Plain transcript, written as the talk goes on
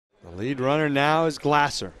The lead runner now is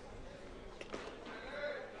Glasser.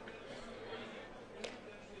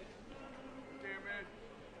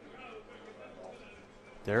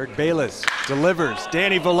 Derek Bayless delivers.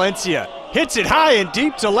 Danny Valencia hits it high and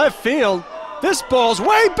deep to left field. This ball's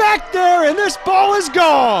way back there, and this ball is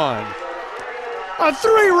gone. A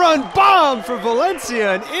 3-run bomb for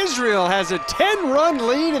Valencia, and Israel has a 10-run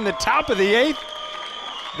lead in the top of the 8th.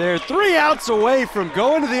 They're 3 outs away from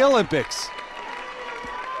going to the Olympics.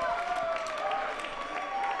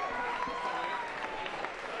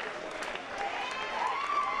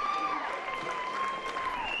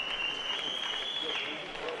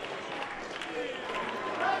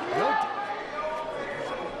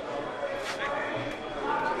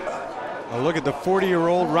 A look at the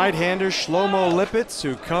 40-year-old right-hander Shlomo Lipitz,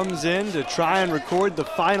 who comes in to try and record the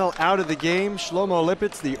final out of the game. Shlomo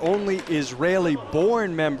Lipitz, the only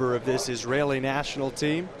Israeli-born member of this Israeli national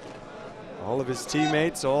team. All of his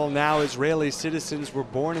teammates, all now Israeli citizens, were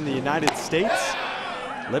born in the United States.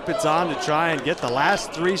 Lipitz on to try and get the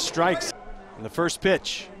last 3 strikes. And the first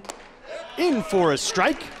pitch, in for a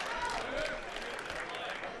strike.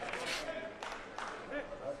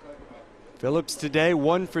 Phillips today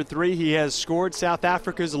 1 for 3. He has scored South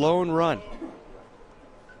Africa's lone run.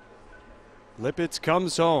 Lipitz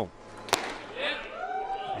comes home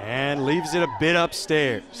and leaves it a bit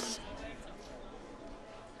upstairs.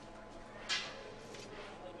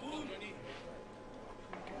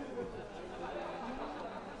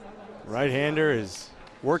 Right-hander is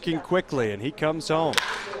working quickly, and he comes home.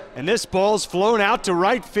 And this ball's flown out to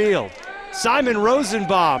right field. Simon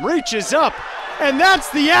Rosenbaum reaches up, and that's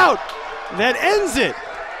the out that ends it.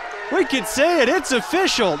 We could say it, it's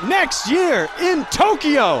official. Next year in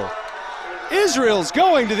Tokyo, Israel's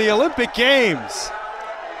going to the Olympic Games.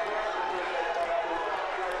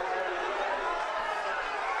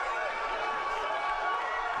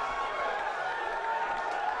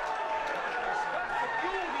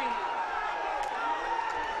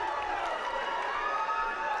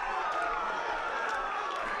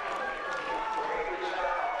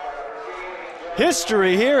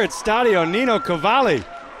 History here at Stadio Nino Cavalli.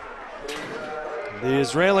 The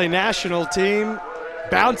Israeli national team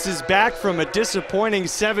bounces back from a disappointing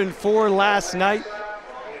 7-4 last night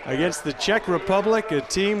against the Czech Republic, a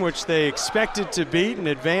team which they expected to beat and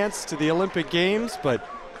advance to the Olympic Games, but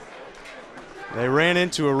they ran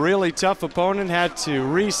into a really tough opponent, had to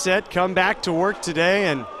reset, come back to work today,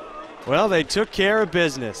 and, well, they took care of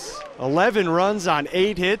business. 11 runs on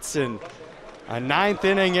 8 hits and a 9th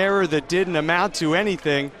inning error that didn't amount to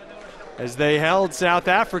anything as they held South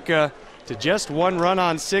Africa to just 1 run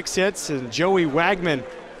on 6 hits, and Joey Wagman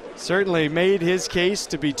certainly made his case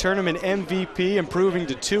to be tournament MVP, improving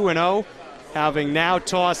to 2-0, having now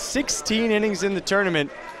tossed 16 innings in the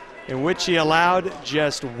tournament in which he allowed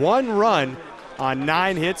just 1 run on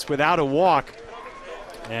 9 hits without a walk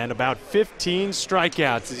and about 15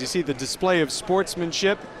 strikeouts. As you see the display of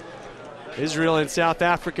sportsmanship, Israel and South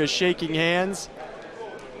Africa shaking hands.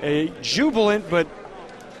 A jubilant but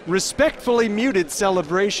respectfully muted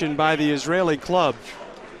celebration by the Israeli club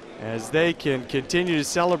as they can continue to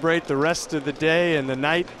celebrate the rest of the day and the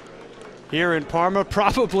night here in Parma,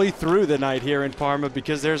 probably through the night here in Parma,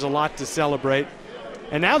 because there's a lot to celebrate.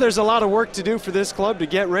 And now there's a lot of work to do for this club to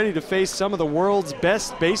get ready to face some of the world's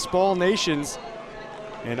best baseball nations.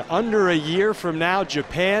 And under a year from now,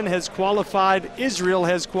 Japan has qualified, Israel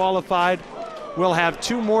has qualified. We'll have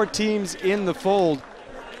 2 more teams in the fold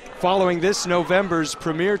following this November's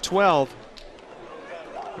Premier 12.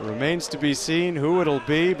 It remains to be seen who it'll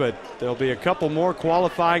be, but there'll be a couple more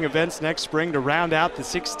qualifying events next spring to round out the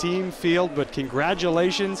 6-team field. But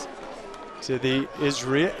congratulations to the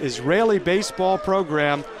Israeli baseball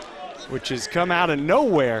program, which has come out of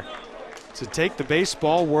nowhere to take the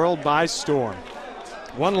baseball world by storm.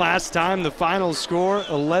 One last time, the final score,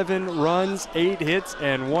 11 runs, 8 hits,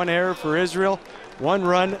 and 1 error for Israel. 1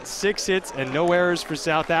 run, 6 hits, and no errors for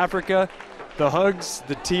South Africa. The hugs,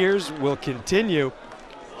 the tears will continue.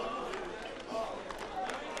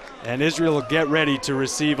 And Israel will get ready to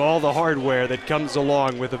receive all the hardware that comes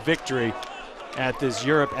along with a victory at this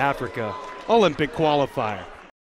Europe-Africa Olympic qualifier.